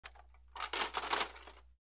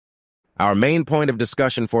Our main point of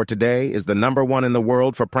discussion for today is the #1 in the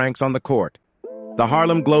world for pranks on the court. The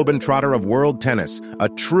Harlem Globetrotter of world tennis, a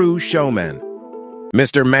true showman,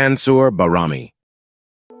 Mr. Mansour Bahrami.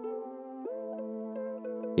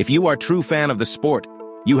 If you are a true fan of the sport,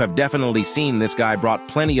 you have definitely seen this guy brought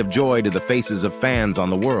plenty of joy to the faces of fans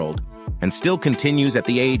on the world, and still continues at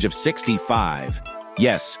the age of 65.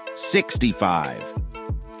 Yes, 65.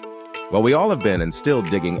 Well, we all have been and still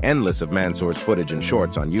digging endless of Mansour's footage and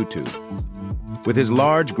shorts on YouTube. With his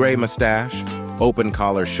large gray mustache, open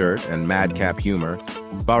collar shirt, and madcap humor,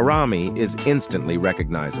 Bahrami is instantly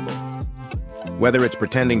recognizable. Whether it's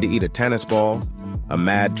pretending to eat a tennis ball, a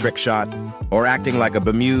mad trick shot, or acting like a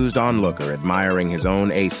bemused onlooker admiring his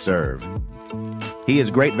own ace serve, he is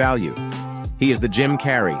great value. He is the Jim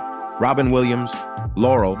Carrey, Robin Williams,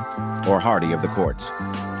 Laurel, or Hardy of the courts.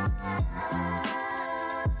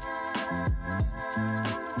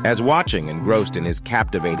 As watching engrossed in his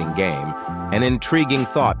captivating game, an intriguing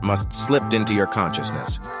thought must slip into your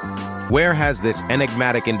consciousness. Where has this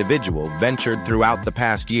enigmatic individual ventured throughout the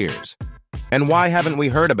past years? And why haven't we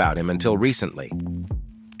heard about him until recently?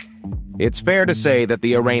 It's fair to say that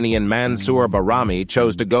the Iranian Mansour Bahrami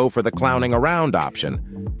chose to go for the clowning around option,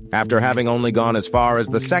 after having only gone as far as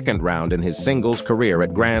the second round in his singles career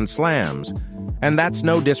at Grand Slams. And that's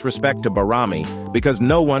no disrespect to Bahrami, because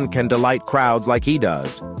no one can delight crowds like he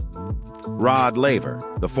does. Rod Laver,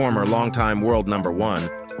 the former longtime world #1,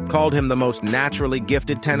 called him the most naturally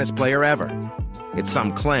gifted tennis player ever. It's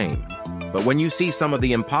some claim, but when you see some of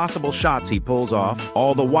the impossible shots he pulls off,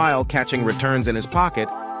 all the while catching returns in his pocket,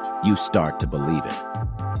 you start to believe it.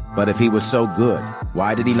 But if he was so good,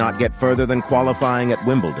 why did he not get further than qualifying at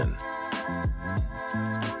Wimbledon?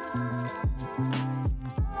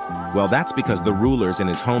 Well, that's because the rulers in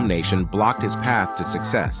his home nation blocked his path to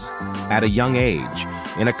success at a young age,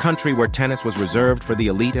 in a country where tennis was reserved for the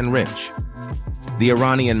elite and rich. The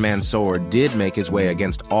Iranian Mansour did make his way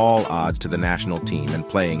against all odds to the national team and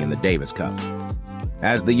playing in the Davis Cup.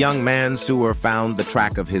 As the young Mansour found the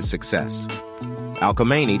track of his success,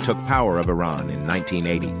 Al-Khomeini took power of Iran in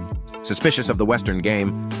 1980. Suspicious of the Western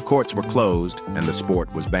game, courts were closed and the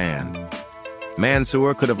sport was banned.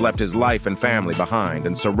 Mansour could have left his life and family behind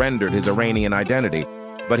and surrendered his Iranian identity,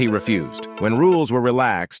 but he refused. When rules were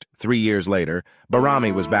relaxed, 3 years later,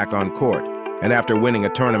 Bahrami was back on court, and after winning a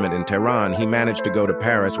tournament in Tehran, he managed to go to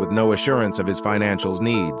Paris with no assurance of his financial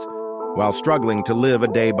needs, while struggling to live a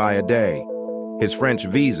day by a day. His French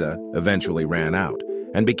visa eventually ran out,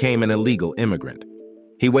 and became an illegal immigrant.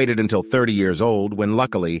 He waited until 30 years old when,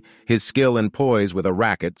 luckily, his skill and poise with a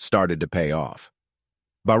racket started to pay off.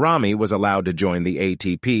 Bahrami was allowed to join the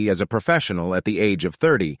ATP as a professional at the age of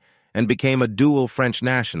 30 and became a dual French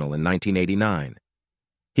national in 1989.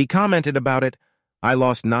 He commented about it, "I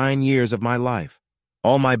lost 9 years of my life.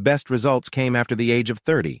 All my best results came after the age of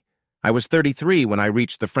 30. I was 33 when I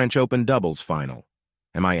reached the French Open doubles final.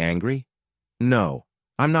 Am I angry? No,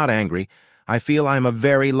 I'm not angry. I feel I'm a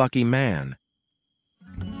very lucky man."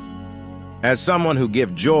 As someone who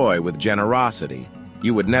gives joy with generosity,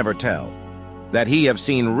 you would never tell that he have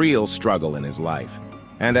seen real struggle in his life.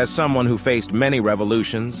 And as someone who faced many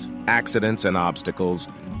revolutions, accidents, and obstacles,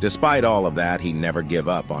 despite all of that, he never give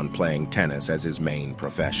up on playing tennis as his main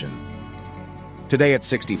profession. Today at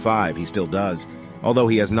 65, he still does, although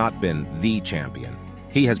he has not been the champion.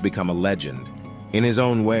 He has become a legend. In his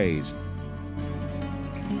own ways,